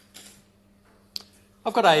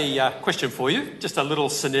I've got a question for you, just a little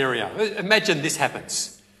scenario. Imagine this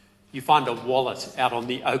happens. You find a wallet out on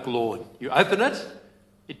the oak lawn. You open it,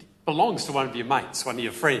 it belongs to one of your mates, one of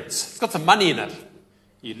your friends. It's got some money in it.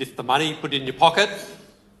 You lift the money, put it in your pocket,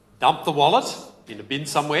 dump the wallet in a bin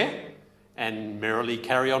somewhere, and merrily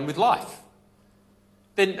carry on with life.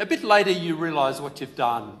 Then a bit later you realise what you've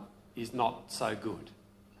done is not so good.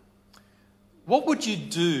 What would you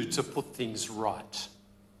do to put things right?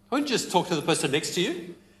 Why don't you just talk to the person next to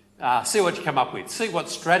you, see what you come up with, see what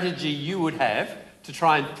strategy you would have to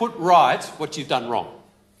try and put right what you've done wrong.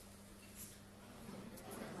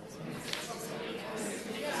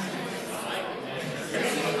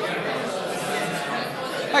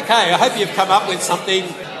 Okay, I hope you've come up with something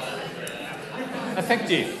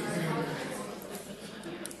effective.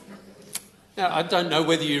 Now, I don't know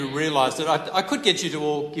whether you realised it. I could get you to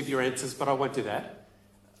all give your answers, but I won't do that.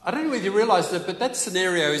 I don't know whether you realised it, but that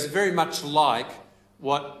scenario is very much like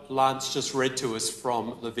what Lance just read to us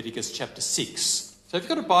from Leviticus chapter 6. So if you've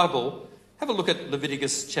got a Bible, have a look at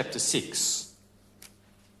Leviticus chapter 6.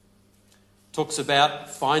 Talks about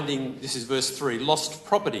finding, this is verse 3, lost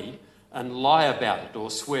property and lie about it or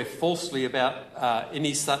swear falsely about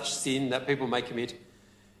any such sin that people may commit.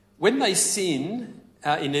 When they sin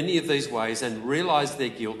in any of these ways and realise their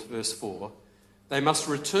guilt, verse 4, they must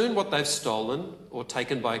return what they've stolen or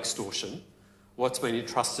taken by extortion, what's been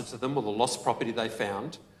entrusted to them or the lost property they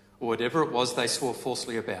found, or whatever it was they swore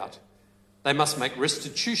falsely about. They must make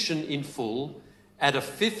restitution in full, add a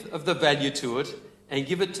fifth of the value to it, and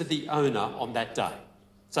give it to the owner on that day.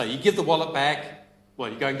 So you give the wallet back, you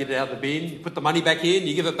go and get it out of the bin, you put the money back in,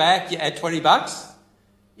 you give it back, you add $20.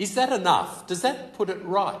 Is that enough? Does that put it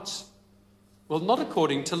right? Well, not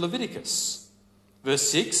according to Leviticus. Verse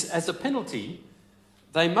 6, as a penalty,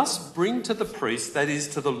 they must bring to the priest, that is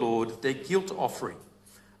to the Lord, their guilt offering,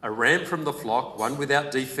 a ram from the flock, one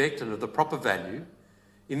without defect and of the proper value.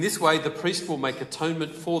 In this way, the priest will make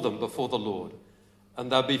atonement for them before the Lord,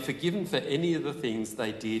 and they'll be forgiven for any of the things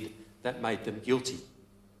they did that made them guilty.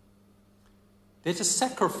 They're to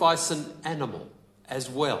sacrifice an animal as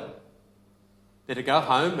well. They're to go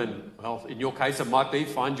home and, well, in your case, it might be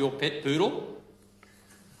find your pet poodle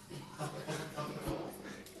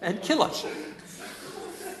and kill it.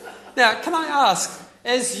 Now, can I ask,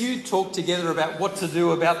 as you talk together about what to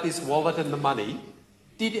do about this wallet and the money,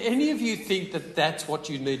 did any of you think that that's what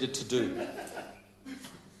you needed to do?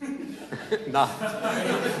 No.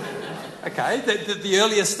 Okay, the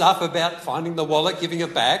earlier stuff about finding the wallet, giving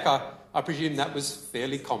it back, I presume that was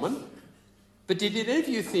fairly common. But did any of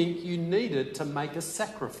you think you needed to make a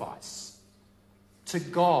sacrifice to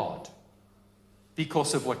God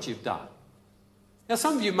because of what you've done? Now,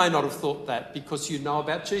 some of you may not have thought that because you know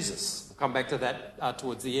about Jesus. We'll come back to that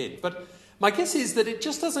towards the end. But my guess is that it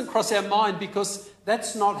just doesn't cross our mind because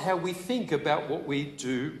that's not how we think about what we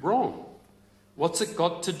do wrong. What's it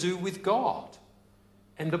got to do with God?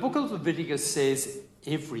 And the book of Leviticus says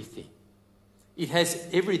everything. It has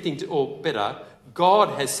everything to, or better,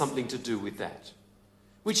 God has something to do with that.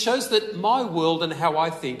 Which shows that my world and how I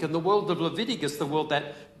think and the world of Leviticus, the world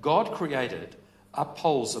that God created, are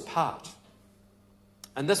poles apart.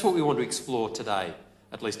 And that's what we want to explore today,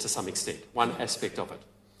 at least to some extent, one aspect of it.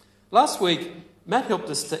 Last week, Matt helped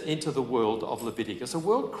us to enter the world of Leviticus, a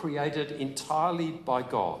world created entirely by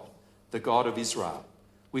God, the God of Israel.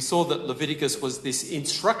 We saw that Leviticus was this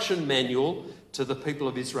instruction manual to the people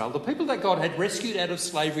of Israel, the people that God had rescued out of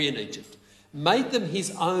slavery in Egypt, made them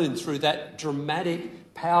his own through that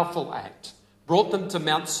dramatic, powerful act, brought them to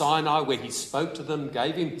Mount Sinai where he spoke to them,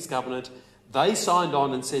 gave him his covenant. They signed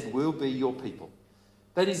on and said, we'll be your people.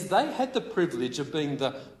 That is, they had the privilege of being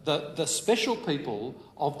the special people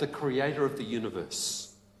of the creator of the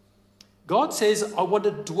universe. God says, I want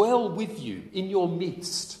to dwell with you in your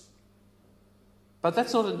midst. But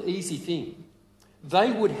that's not an easy thing.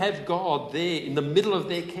 They would have God there in the middle of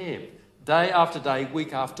their camp, day after day,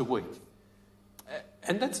 week after week.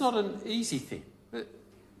 And that's not an easy thing.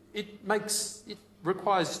 It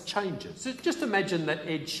requires changes. So just imagine that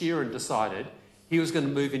Ed Sheeran decided he was going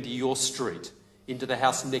to move into your street, into the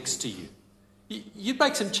house next to you. You'd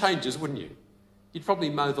make some changes, wouldn't you? You'd probably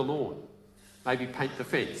mow the lawn, maybe paint the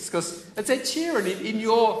fence, because it's Ed Sheeran in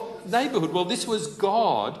your neighbourhood. Well, this was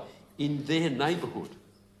God in their neighbourhood.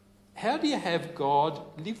 How do you have God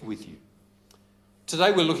live with you?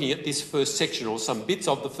 Today we're looking at this first section, or some bits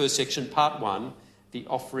of the first section, part 1, the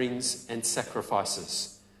offerings and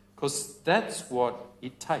sacrifices, because that's what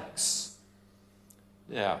it takes.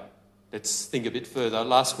 Now, let's think a bit further.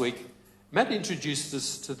 Last week, Matt introduced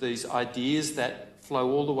us to these ideas that flow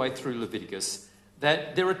all the way through Leviticus,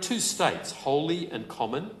 that there are two states, holy and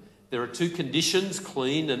common, There are two conditions,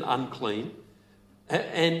 clean and unclean.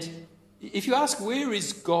 And if you ask where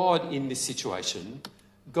is God in this situation,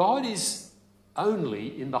 God is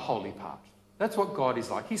only in the holy part. That's what God is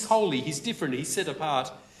like. He's holy, he's different, he's set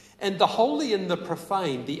apart. And the holy and the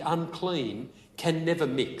profane, the unclean, can never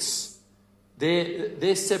mix.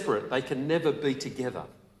 They're separate. They can never be together.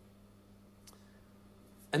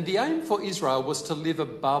 And the aim for Israel was to live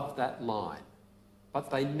above that line.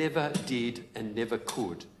 But they never did and never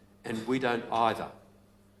could. And we don't either.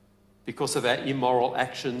 Because of our immoral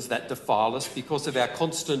actions that defile us, because of our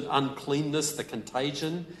constant uncleanness, the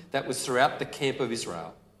contagion that was throughout the camp of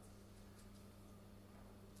Israel.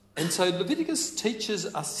 And so Leviticus teaches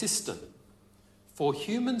a system for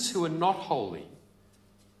humans who are not holy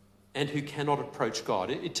and who cannot approach God.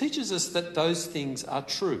 It teaches us that those things are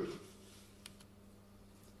true.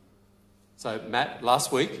 So Matt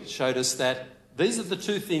last week showed us that these are the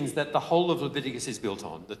two things that the whole of Leviticus is built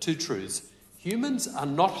on, the two truths. Humans are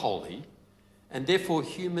not holy, and therefore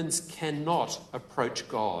humans cannot approach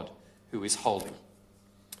God, who is holy.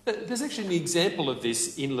 There's actually an example of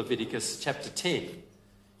this in Leviticus chapter 10.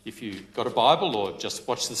 If you've got a Bible or just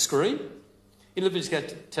watch the screen. In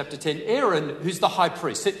Leviticus chapter 10, Aaron, who's the high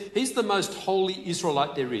priest, he's the most holy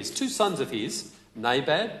Israelite there is. Two sons of his,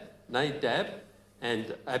 Nadab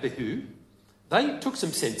and Abihu, they took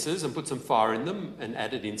some censers and put some fire in them and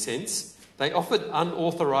added incense. They offered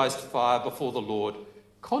unauthorised fire before the Lord,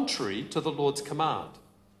 contrary to the Lord's command.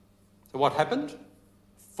 So what happened?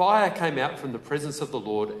 Fire came out from the presence of the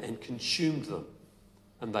Lord and consumed them,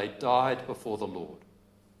 and they died before the Lord.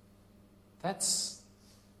 That's,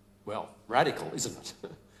 well, radical, isn't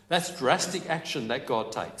it? That's drastic action that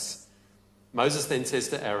God takes. Moses then says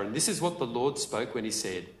to Aaron, "This is what the Lord spoke when he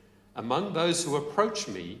said, 'Among those who approach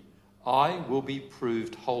me, I will be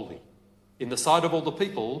proved holy. In the sight of all the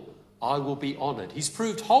people, I will be honoured.'" He's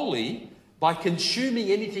proved holy by consuming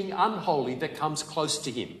anything unholy that comes close to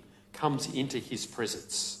him, comes into his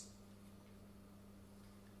presence.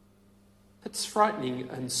 It's frightening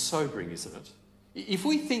and sobering, isn't it? If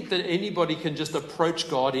we think that anybody can just approach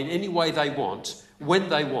God in any way they want, when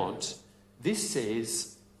they want, this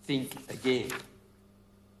says, think again.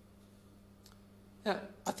 Now,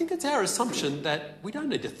 I think it's our assumption that we don't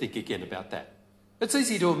need to think again about that. It's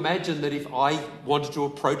easy to imagine that if I wanted to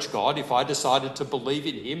approach God, if I decided to believe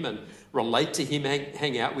in him and relate to him,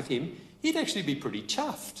 hang out with him, he'd actually be pretty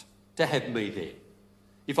chuffed to have me there.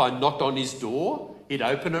 If I knocked on his door, he'd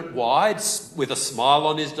open it wide with a smile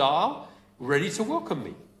on his dial, ready to welcome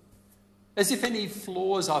me, as if any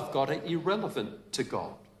flaws I've got are irrelevant to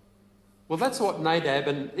God. Well, that's what Nadab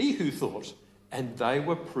and Abihu thought, and they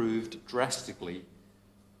were proved drastically,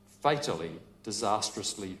 fatally,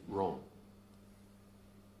 disastrously wrong.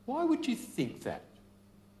 Why would you think that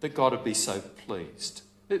God would be so pleased?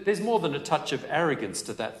 There's more than a touch of arrogance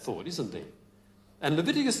to that thought, isn't there? And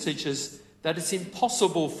Leviticus teaches that it's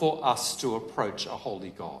impossible for us to approach a holy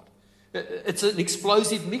God. It's an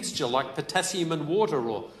explosive mixture like potassium and water,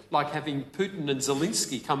 or like having Putin and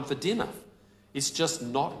Zelensky come for dinner. It's just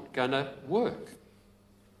not going to work.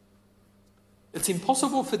 It's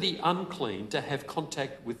impossible for the unclean to have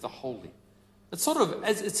contact with the holy.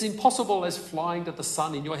 It's impossible as flying to the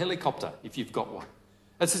sun in your helicopter, if you've got one.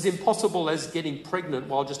 It's as impossible as getting pregnant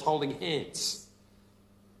while just holding hands.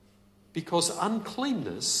 Because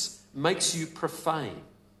uncleanness makes you profane.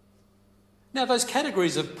 Now, those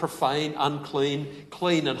categories of profane, unclean,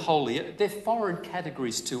 clean and holy, they're foreign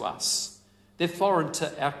categories to us. They're foreign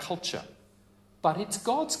to our culture. But it's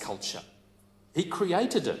God's culture. He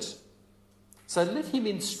created it. So let him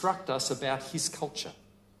instruct us about his culture.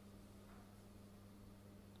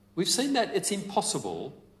 We've seen that it's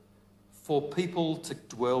impossible for people to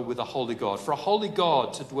dwell with a holy God, for a holy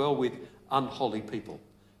God to dwell with unholy people.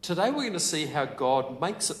 Today we're going to see how God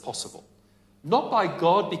makes it possible. Not by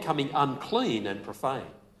God becoming unclean and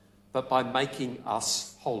profane, but by making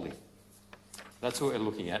us holy. That's what we're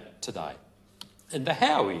looking at today. And the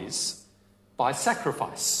how is by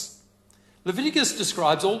sacrifice. Leviticus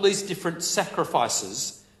describes all these different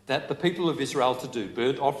sacrifices that the people of Israel to do.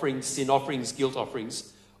 Burnt offerings, sin offerings, guilt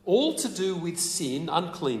offerings, all to do with sin,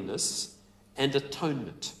 uncleanness, and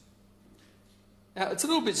atonement. Now, it's a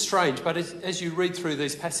little bit strange, but as you read through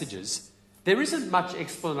these passages, there isn't much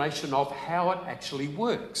explanation of how it actually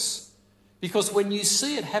works. Because when you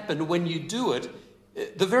see it happen, when you do it,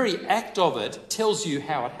 the very act of it tells you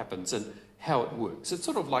how it happens and how it works. It's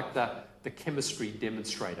sort of like the chemistry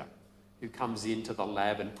demonstrator who comes into the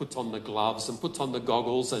lab and puts on the gloves and puts on the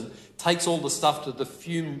goggles and takes all the stuff to the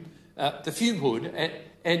fume hood,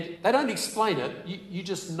 and they don't explain it. You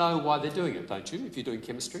just know why they're doing it, don't you, if you're doing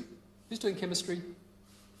chemistry? Who's doing chemistry?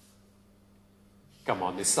 Come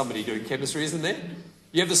on, there's somebody doing chemistry, isn't there?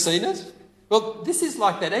 You ever seen it? Well, this is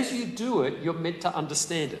like that. As you do it, you're meant to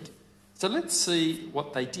understand it. So let's see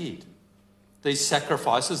what they did. These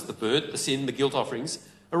sacrifices, the burnt, the sin, the guilt offerings,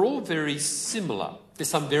 are all very similar. There's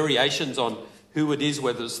some variations on who it is,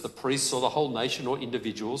 whether it's the priests or the whole nation or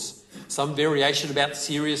individuals. Some variation about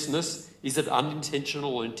seriousness. Is it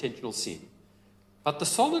unintentional or intentional sin? But the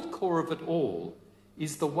solid core of it all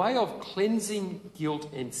is the way of cleansing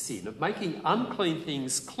guilt and sin, of making unclean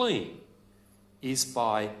things clean, is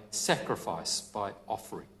by sacrifice, by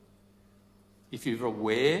offering. If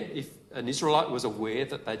an Israelite was aware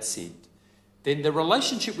that they'd sinned, then the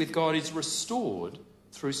relationship with God is restored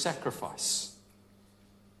through sacrifice.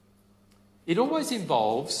 It always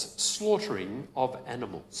involves slaughtering of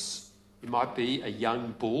animals. It might be a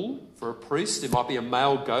young bull for a priest. It might be a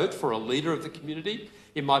male goat for a leader of the community.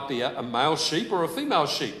 It might be a male sheep or a female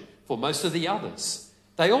sheep for most of the others.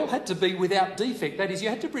 They all had to be without defect. That is, you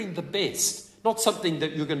had to bring the best, not something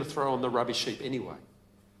that you're going to throw on the rubbish heap anyway.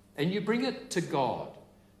 And you bring it to God,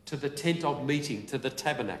 to the tent of meeting, to the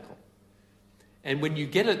tabernacle. And when you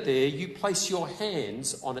get it there, you place your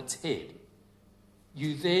hands on its head.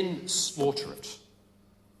 You then slaughter it.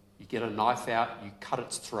 You get a knife out, you cut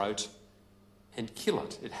its throat and kill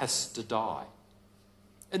it. It has to die.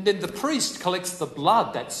 And then the priest collects the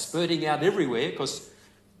blood that's spurting out everywhere because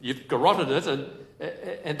you've garroted it,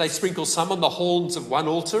 and they sprinkle some on the horns of one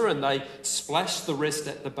altar and they splash the rest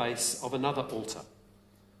at the base of another altar.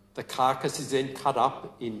 The carcass is then cut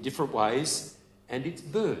up in different ways and it's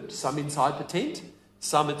burned. Some inside the tent,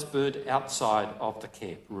 some it's burnt outside of the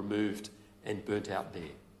camp, removed and burnt out there.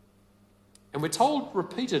 And we're told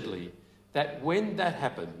repeatedly that when that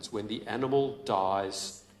happens, when the animal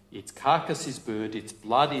dies, its carcass is burned, its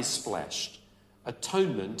blood is splashed,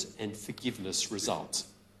 atonement and forgiveness result.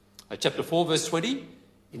 Chapter 4, verse 20,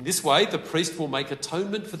 in this way the priest will make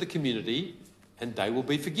atonement for the community and they will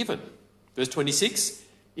be forgiven. Verse 26,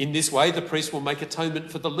 in this way the priest will make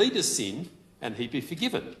atonement for the leader's sin and he be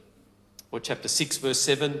forgiven. Or chapter 6, verse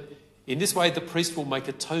 7, in this way the priest will make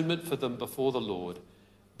atonement for them before the Lord.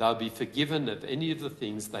 They'll be forgiven of any of the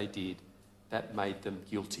things they did that made them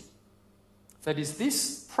guilty. That is,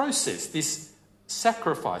 this process, this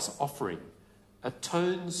sacrifice offering,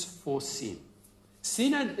 atones for sin.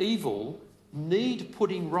 Sin and evil need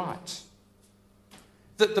putting right.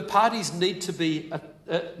 That the parties need to be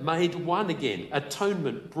made one again,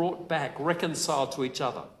 atonement brought back, reconciled to each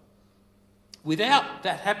other. Without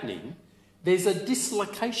that happening, there's a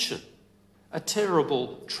dislocation, a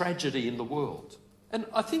terrible tragedy in the world. And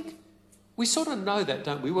I think we sort of know that,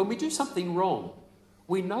 don't we? When we do something wrong,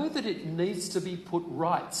 we know that it needs to be put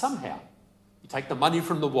right somehow. You take the money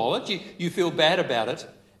from the wallet, you feel bad about it,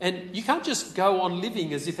 and you can't just go on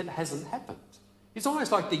living as if it hasn't happened. It's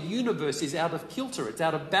almost like the universe is out of kilter, it's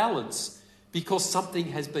out of balance because something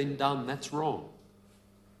has been done that's wrong.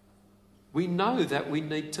 We know that we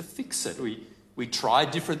need to fix it. We try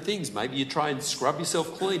different things. Maybe you try and scrub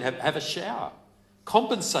yourself clean, have a shower,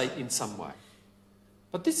 compensate in some way.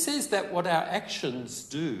 But this says that what our actions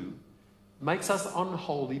do makes us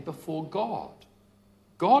unholy before God.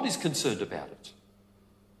 God is concerned about it.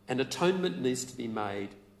 And atonement needs to be made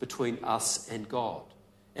between us and God.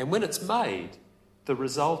 And when it's made, the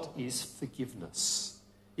result is forgiveness.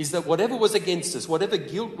 Is that whatever was against us, whatever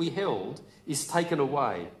guilt we held, is taken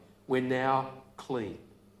away. We're now clean.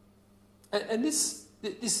 And this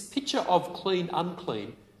picture of clean,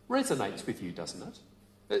 unclean resonates with you, doesn't it?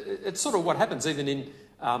 It's sort of what happens even in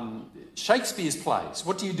Shakespeare's plays.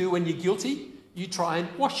 What do you do when you're guilty? You try and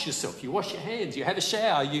wash yourself. You wash your hands. You have a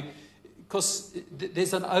shower. Because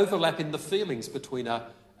there's an overlap in the feelings between an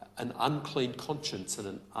unclean conscience and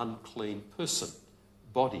an unclean person,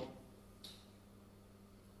 body.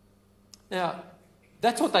 Now,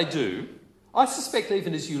 that's what they do. I suspect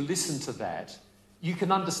even as you listen to that, you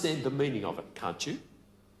can understand the meaning of it, can't you?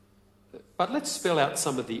 But let's spell out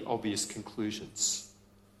some of the obvious conclusions.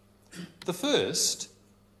 The first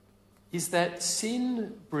is that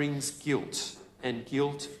sin brings guilt, and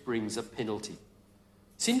guilt brings a penalty.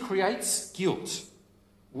 Sin creates guilt.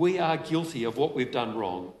 We are guilty of what we've done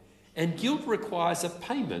wrong, and guilt requires a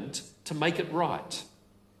payment to make it right.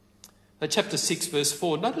 Chapter 6, verse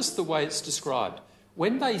 4, notice the way it's described.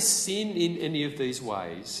 When they sin in any of these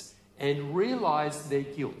ways and realise their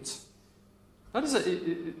guilt. Notice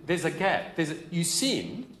there's a gap. You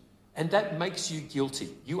sin, and that makes you guilty.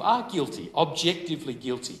 You are guilty, objectively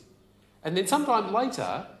guilty. And then sometime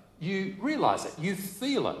later, you realise it. You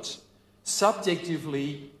feel it.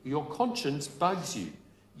 Subjectively, your conscience bugs you.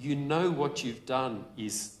 You know what you've done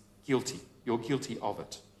is guilty. You're guilty of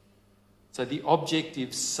it. So the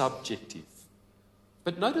objective, subjective.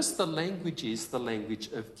 But notice the language is the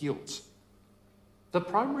language of guilt. The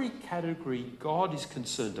primary category God is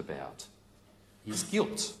concerned about is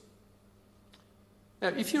guilt. Now,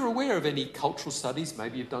 if you're aware of any cultural studies,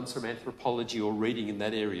 maybe you've done some anthropology or reading in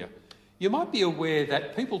that area, you might be aware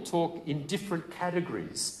that people talk in different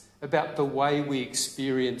categories about the way we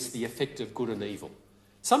experience the effect of good and evil.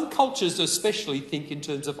 Some cultures especially think in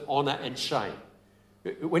terms of honour and shame.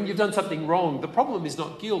 When you've done something wrong, the problem is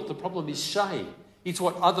not guilt, the problem is shame. It's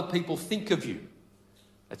what other people think of you.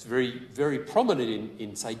 That's very, very prominent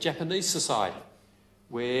in say, Japanese society,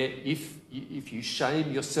 where if you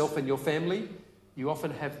shame yourself and your family, you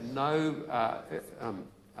often have no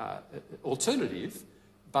alternative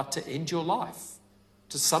but to end your life,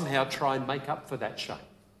 to somehow try and make up for that shame.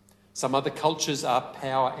 Some other cultures are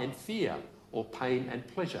power and fear, or pain and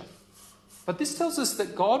pleasure. But this tells us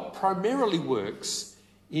that God primarily works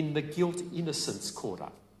in the guilt-innocence quarter.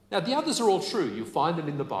 Now, the others are all true. You'll find them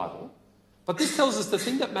in the Bible. But this tells us the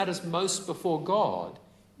thing that matters most before God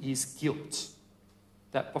is guilt.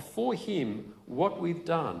 That before him, what we've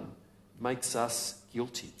done makes us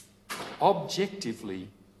guilty. Objectively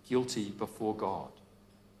guilty before God.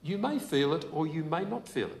 You may feel it or you may not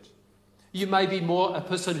feel it. You may be more a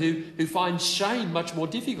person who finds shame much more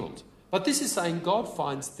difficult. But this is saying God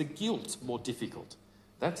finds the guilt more difficult.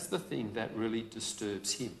 That's the thing that really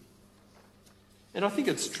disturbs him. And I think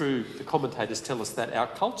it's true, the commentators tell us that our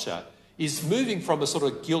culture is moving from a sort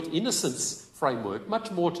of guilt-innocence framework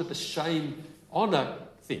much more to the shame-honour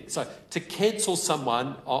thing. So to cancel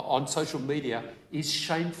someone on social media is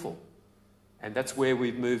shameful. And that's where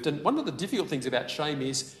we've moved. And one of the difficult things about shame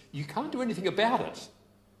is you can't do anything about it.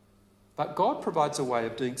 But God provides a way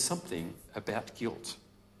of doing something about guilt.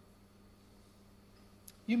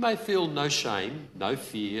 You may feel no shame, no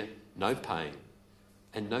fear, no pain,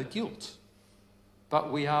 and no guilt.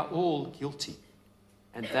 But we are all guilty,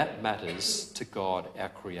 and that matters to God, our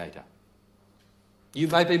Creator. You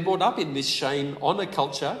may be brought up in this shame-honour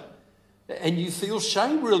culture, and you feel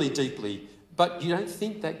shame really deeply, but you don't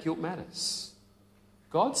think that guilt matters.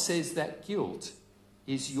 God says that guilt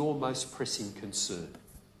is your most pressing concern,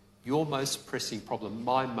 your most pressing problem,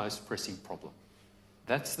 my most pressing problem.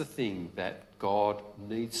 That's the thing that God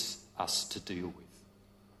needs us to deal with.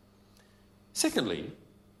 Secondly,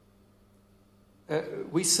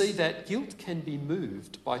 we see that guilt can be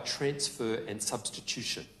moved by transfer and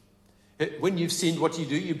substitution. When you've sinned, what do?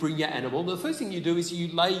 You bring your animal. And the first thing you do is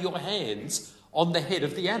you lay your hands on the head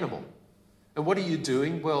of the animal. And what are you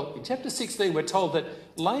doing? Well, in chapter 16, we're told that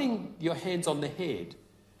laying your hands on the head,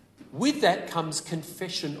 with that comes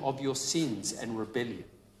confession of your sins and rebellion.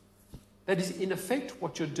 That is, in effect,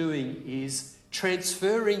 what you're doing is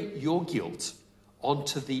transferring your guilt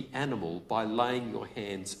onto the animal by laying your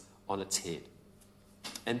hands on its head.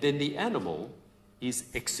 And then the animal is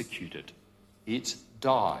executed. It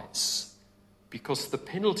dies because the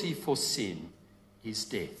penalty for sin is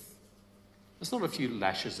death. It's not a few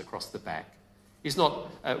lashes across the back. It's not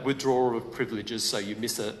a withdrawal of privileges so you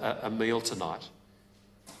miss a meal tonight.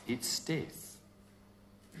 It's death.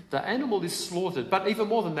 The animal is slaughtered, but even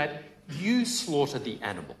more than that, you slaughter the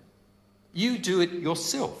animal. You do it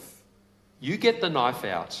yourself. You get the knife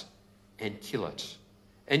out and kill it.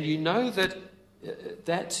 And you know that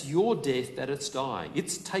that's your death, that it's dying.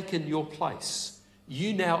 It's taken your place.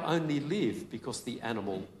 You now only live because the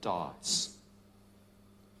animal dies.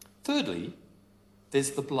 Thirdly,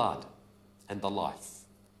 there's the blood and the life.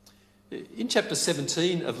 In chapter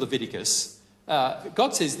 17 of Leviticus,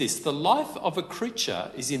 God says this: the life of a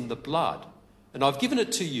creature is in the blood, and I've given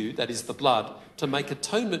it to you, that is the blood, to make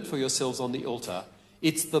atonement for yourselves on the altar.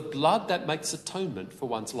 It's the blood that makes atonement for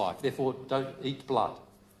one's life. Therefore, don't eat blood.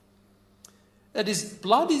 That is,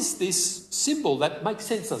 blood is this symbol that makes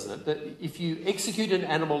sense, doesn't it? That if you execute an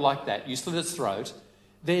animal like that, you slit its throat,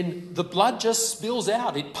 then the blood just spills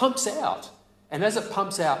out, it pumps out. And as it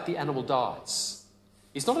pumps out, the animal dies.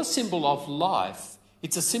 It's not a symbol of life,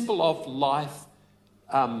 it's a symbol of life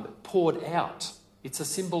poured out. It's a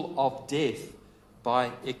symbol of death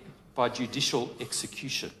by judicial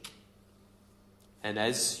execution. And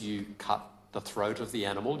as you cut the throat of the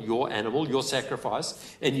animal, your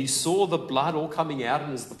sacrifice, and you saw the blood all coming out,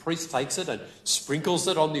 and as the priest takes it and sprinkles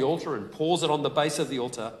it on the altar and pours it on the base of the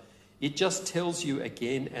altar, it just tells you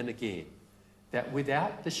again and again that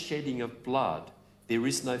without the shedding of blood, there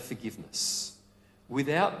is no forgiveness.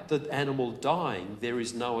 Without the animal dying, there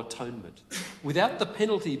is no atonement. Without the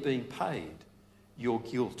penalty being paid, your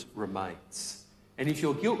guilt remains. And if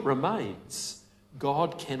your guilt remains,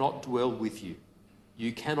 God cannot dwell with you.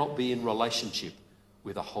 You cannot be in relationship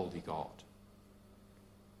with a holy God.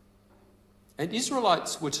 And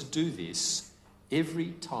Israelites were to do this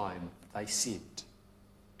every time they sinned,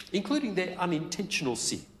 including their unintentional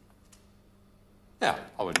sin. Now,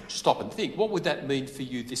 I would stop and think, what would that mean for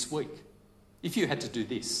you this week if you had to do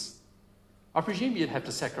this? I presume you'd have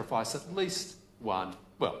to sacrifice at least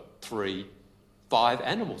 3, 5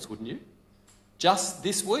 animals, wouldn't you? Just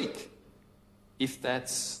this week, if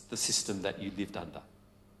that's the system that you lived under.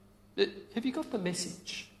 Have you got the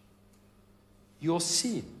message? Your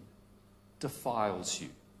sin defiles you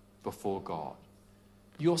before God.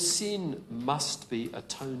 Your sin must be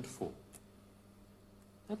atoned for.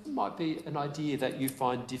 Now, that might be an idea that you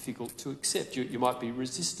find difficult to accept. You might be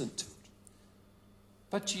resistant to it.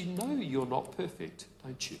 But you know you're not perfect,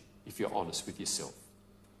 don't you, if you're honest with yourself?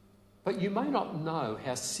 But you may not know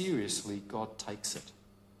how seriously God takes it.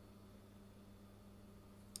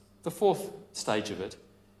 The fourth stage of it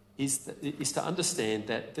is to understand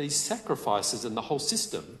that these sacrifices and the whole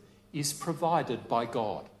system is provided by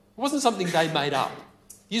God. It wasn't something they made up.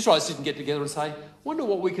 The Israelites didn't get together and say, wonder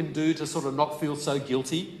what we can do to sort of not feel so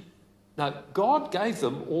guilty. No, God gave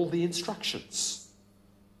them all the instructions.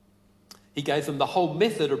 He gave them the whole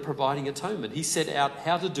method of providing atonement. He set out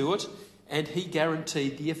how to do it, and he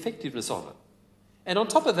guaranteed the effectiveness of it. And on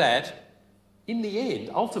top of that, in the end,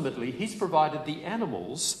 ultimately, he's provided the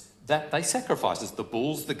animals that they sacrificed, the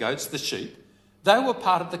bulls, the goats, the sheep. They were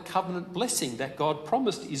part of the covenant blessing that God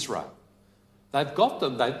promised Israel. They've got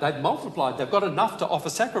them, they've multiplied, they've got enough to offer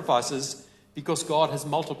sacrifices because God has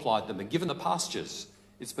multiplied them and given the pastures.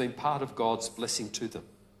 It's been part of God's blessing to them.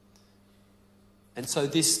 And so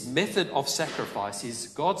this method of sacrifice is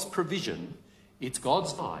God's provision, it's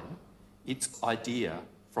God's design, it's idea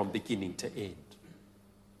from beginning to end.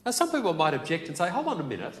 Now, some people might object and say, hold on a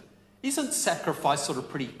minute, isn't sacrifice sort of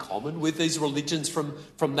pretty common with these religions from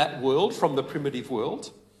that world, from the primitive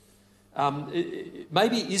world?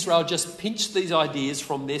 Maybe Israel just pinched these ideas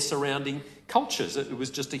from their surrounding cultures. It was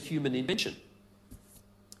just a human invention.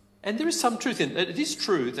 And there is some truth in it. It is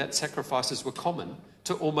true that sacrifices were common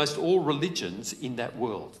to almost all religions in that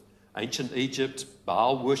world. Ancient Egypt,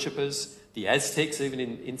 Baal worshippers, the Aztecs, even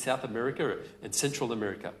in South America and Central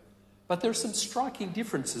America. But there are some striking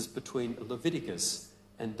differences between Leviticus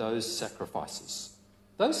and those sacrifices.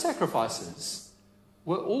 Those sacrifices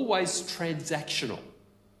were always transactional,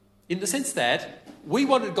 in the sense that we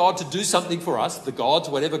wanted God to do something for us, the gods,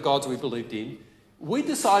 whatever gods we believed in. We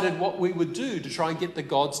decided what we would do to try and get the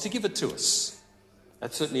gods to give it to us.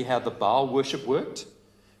 That's certainly how the Baal worship worked.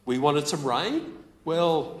 We wanted some rain.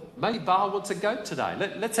 Well, maybe Baal wants a goat today.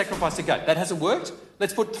 Let's sacrifice a goat. That hasn't worked.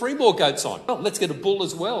 Let's put 3 more goats on. Well, let's get a bull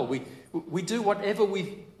as well. We do whatever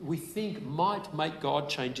we think might make God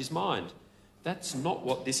change his mind. That's not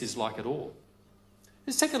what this is like at all.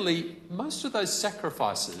 And secondly, most of those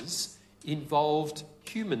sacrifices involved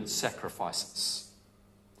human sacrifices.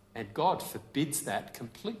 And God forbids that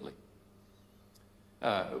completely.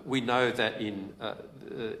 We know that in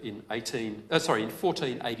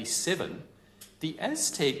 1487, the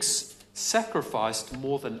Aztecs sacrificed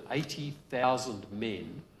more than 80,000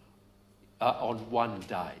 men on one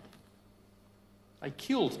day. They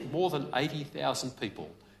killed more than 80,000 people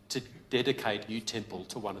to dedicate a new temple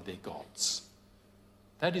to one of their gods.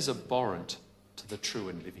 That is abhorrent to the true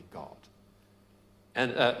and living God.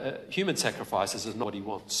 And human sacrifices is not what he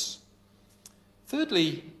wants.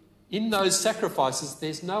 Thirdly, in those sacrifices,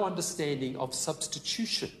 there's no understanding of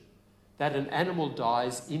substitution, that an animal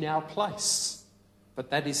dies in our place. But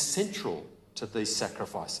that is central to these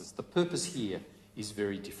sacrifices. The purpose here is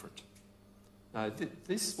very different.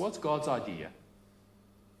 This was God's idea.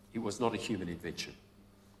 It was not a human invention.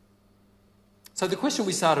 So the question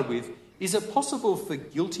we started with, is it possible for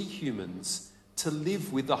guilty humans to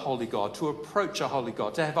live with the holy God, to approach a holy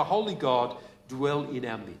God, to have a holy God dwell in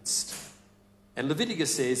our midst? And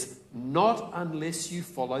Leviticus says, not unless you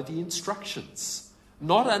follow the instructions,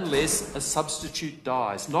 not unless a substitute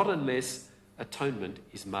dies, not unless atonement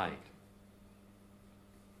is made.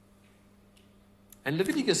 And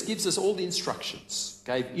Leviticus gives us all the instructions,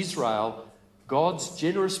 gave Israel God's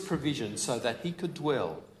generous provision so that he could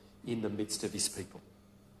dwell in the midst of his people.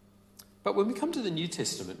 But when we come to the New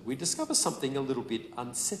Testament, we discover something a little bit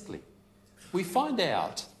unsettling. We find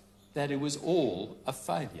out that it was all a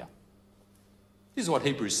failure. This is what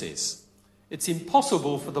Hebrews says. It's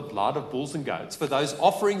impossible for the blood of bulls and goats, for those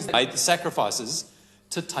offerings that made the sacrifices,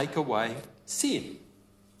 to take away sin.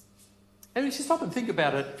 And if you stop and think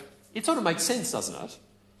about it, it sort of makes sense, doesn't it?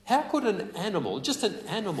 How could an animal, just an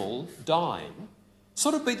animal dying,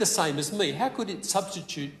 sort of be the same as me? How could it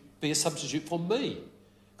be a substitute for me?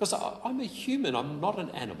 Because I'm a human, I'm not an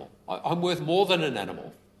animal. I'm worth more than an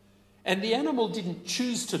animal. And the animal didn't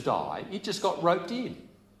choose to die, it just got roped in.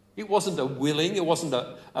 It wasn't a willing, it wasn't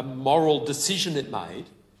a moral decision it made.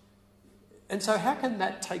 And so how can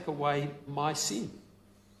that take away my sin?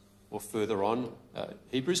 Or further on,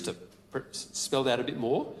 Hebrews, to spell that a bit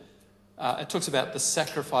more, it talks about the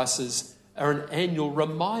sacrifices are an annual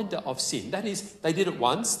reminder of sin. That is, they did it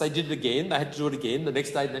once, they did it again, they had to do it again, the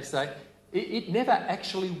next day. It never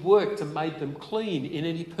actually worked and made them clean in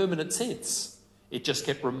any permanent sense. It just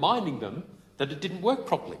kept reminding them that it didn't work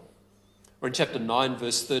properly. Or in chapter 9,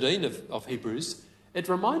 verse 13 of Hebrews, it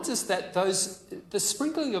reminds us that the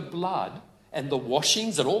sprinkling of blood and the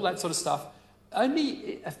washings and all that sort of stuff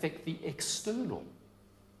only affect the external.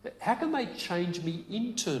 How can they change me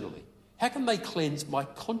internally? How can they cleanse my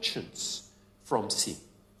conscience from sin?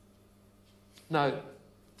 No,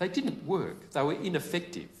 they didn't work. They were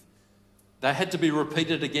ineffective. They had to be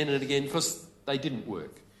repeated again and again because they didn't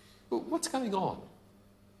work. But what's going on?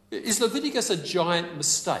 Is Leviticus a giant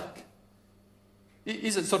mistake?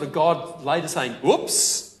 Is it sort of God later saying,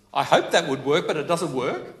 whoops, I hope that would work, but it doesn't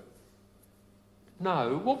work?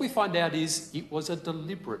 No, what we find out is it was a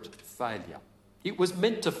deliberate failure. It was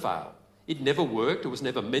meant to fail. It never worked. It was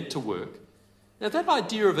never meant to work. Now, that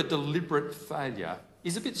idea of a deliberate failure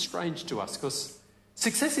is a bit strange to us because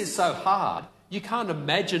success is so hard, you can't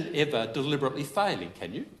imagine ever deliberately failing,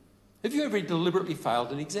 can you? Have you ever deliberately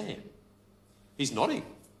failed an exam? He's nodding.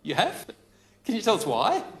 You have? Can you tell us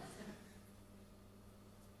why?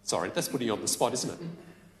 Sorry, that's putting you on the spot, isn't it?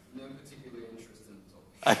 No particularly interesting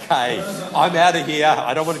topic. Okay, I'm out of here.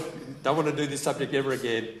 I don't want to do this subject ever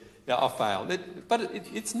again. Yeah, I failed. But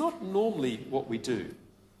it's not normally what we do.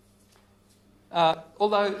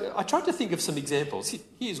 Although I tried to think of some examples.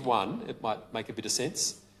 Here's one. It might make a bit of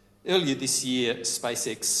sense. Earlier this year,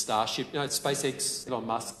 SpaceX Starship, SpaceX, Elon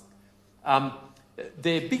Musk,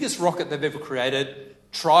 their biggest rocket they've ever created,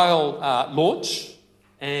 trial launch,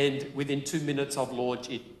 and within 2 minutes of launch,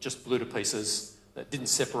 it just blew to pieces. It didn't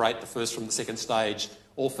separate the first from the second stage,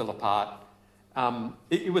 all fell apart.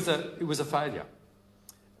 It was a failure.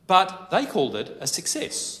 But they called it a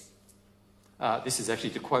success. This is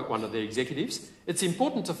actually to quote one of their executives. It's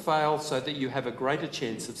important to fail so that you have a greater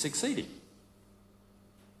chance of succeeding.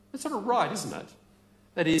 That's sort of right, isn't it?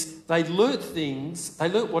 That is, they learnt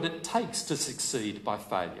what it takes to succeed by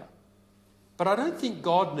failure. But I don't think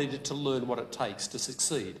God needed to learn what it takes to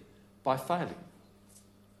succeed by failing.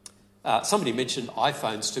 Somebody mentioned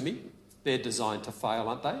iPhones to me. They're designed to fail,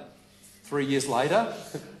 aren't they? 3 years later,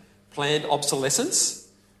 planned obsolescence.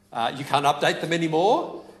 You can't update them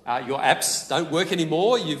anymore. Your apps don't work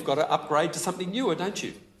anymore. You've got to upgrade to something newer, don't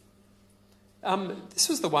you? This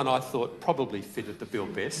was the one I thought probably fitted the bill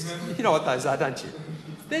best. You know what those are, don't you?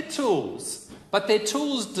 They're tools, but they're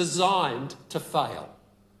tools designed to fail.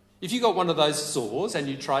 If you got one of those saws and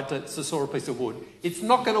you tried to saw a piece of wood, it's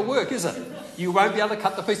not going to work, is it? You won't be able to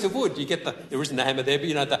cut the piece of wood. You get there isn't a hammer there,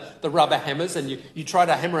 but the rubber hammers, and you try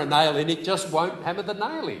to hammer a nail in, it just won't hammer the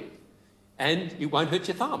nail in. And it won't hurt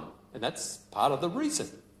your thumb. And that's part of the reason.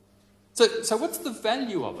 So what's the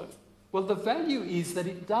value of it? Well, the value is that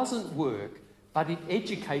it doesn't work, but it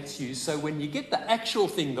educates you so when you get the actual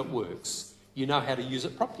thing that works, you know how to use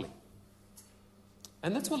it properly.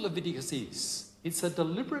 And that's what Leviticus is. It's a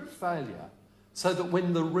deliberate failure so that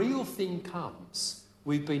when the real thing comes,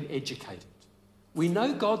 we've been educated. We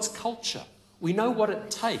know God's culture. We know what it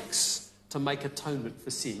takes to make atonement for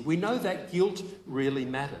sin. We know that guilt really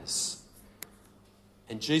matters.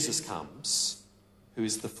 And Jesus comes, who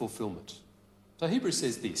is the fulfillment. So Hebrews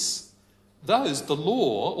says this: the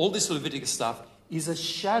law, all this Leviticus stuff, is a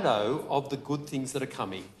shadow of the good things that are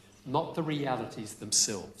coming, not the realities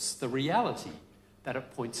themselves. The reality that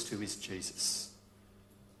it points to is Jesus.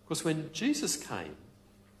 Because when Jesus came,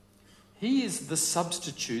 he is the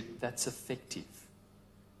substitute that's effective.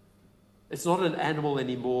 It's not an animal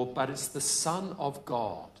anymore, but it's the Son of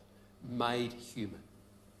God made human.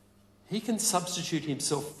 He can substitute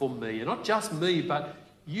himself for me, and not just me, but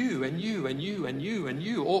you and you and you and you and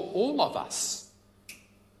you, all of us.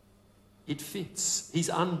 It fits. He's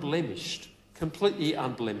unblemished, completely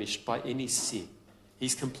unblemished by any sin.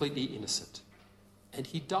 He's completely innocent. And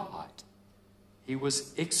he died. He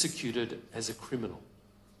was executed as a criminal.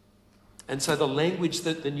 And so the language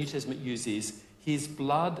that the New Testament uses, his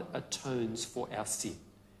blood atones for our sin.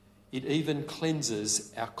 It even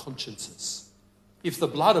cleanses our consciences. If the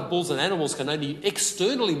blood of bulls and animals can only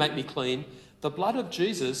externally make me clean, the blood of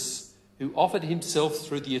Jesus, who offered himself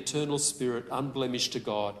through the eternal Spirit unblemished to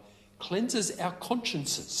God, cleanses our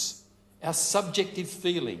consciences, our subjective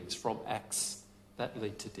feelings from acts that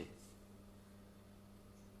lead to death.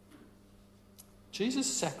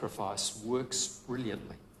 Jesus' sacrifice works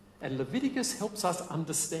brilliantly, and Leviticus helps us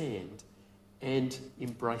understand and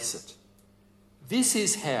embrace it. This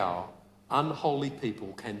is how unholy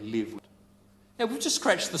people can live. Now, we've just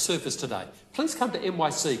scratched the surface today. Please come to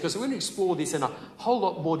NYC because we're going to explore this in a whole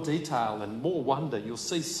lot more detail and more wonder. You'll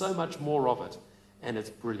see so much more of it and its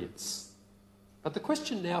brilliance. But the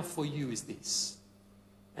question now for you is this,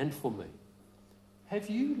 and for me. Have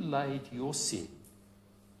you laid your sin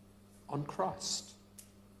on Christ?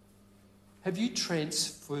 Have you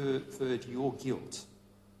transferred your guilt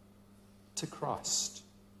to Christ?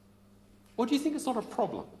 Or do you think it's not a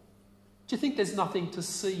problem? Do you think there's nothing to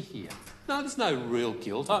see here? No, there's no real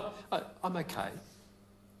guilt. I'm okay.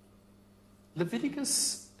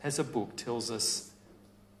 Leviticus, as a book, tells us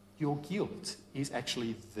your guilt is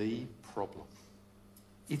actually the problem.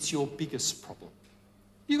 It's your biggest problem.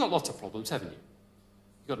 You've got lots of problems, haven't you?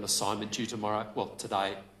 You've got an assignment due tomorrow. Well,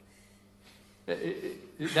 today.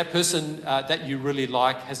 That person that you really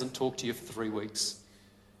like hasn't talked to you for 3 weeks.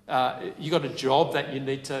 You've got a job that you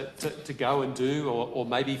need to go and do, or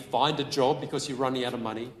maybe find a job because you're running out of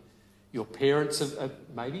money. Your parents are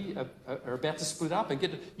about to split up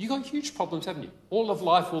and you've got huge problems, haven't you? All of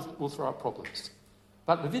life will throw up problems.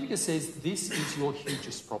 But Leviticus says this is your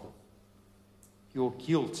hugest problem. Your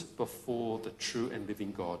guilt before the true and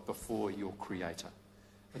living God, before your Creator.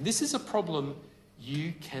 And this is a problem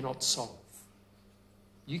you cannot solve.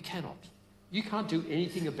 You cannot. You can't do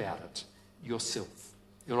anything about it yourself.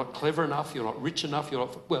 You're not clever enough, you're not rich enough,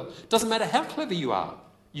 it doesn't matter how clever you are,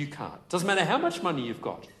 you can't. Doesn't matter how much money you've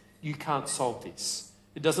got, you can't solve this.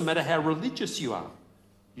 It doesn't matter how religious you are,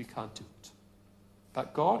 you can't do it.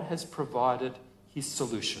 But God has provided his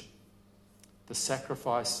solution, the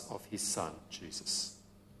sacrifice of his Son, Jesus.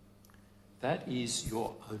 That is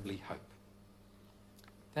your only hope.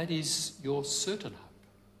 That is your certain hope.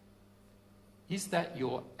 Is that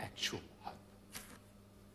your actual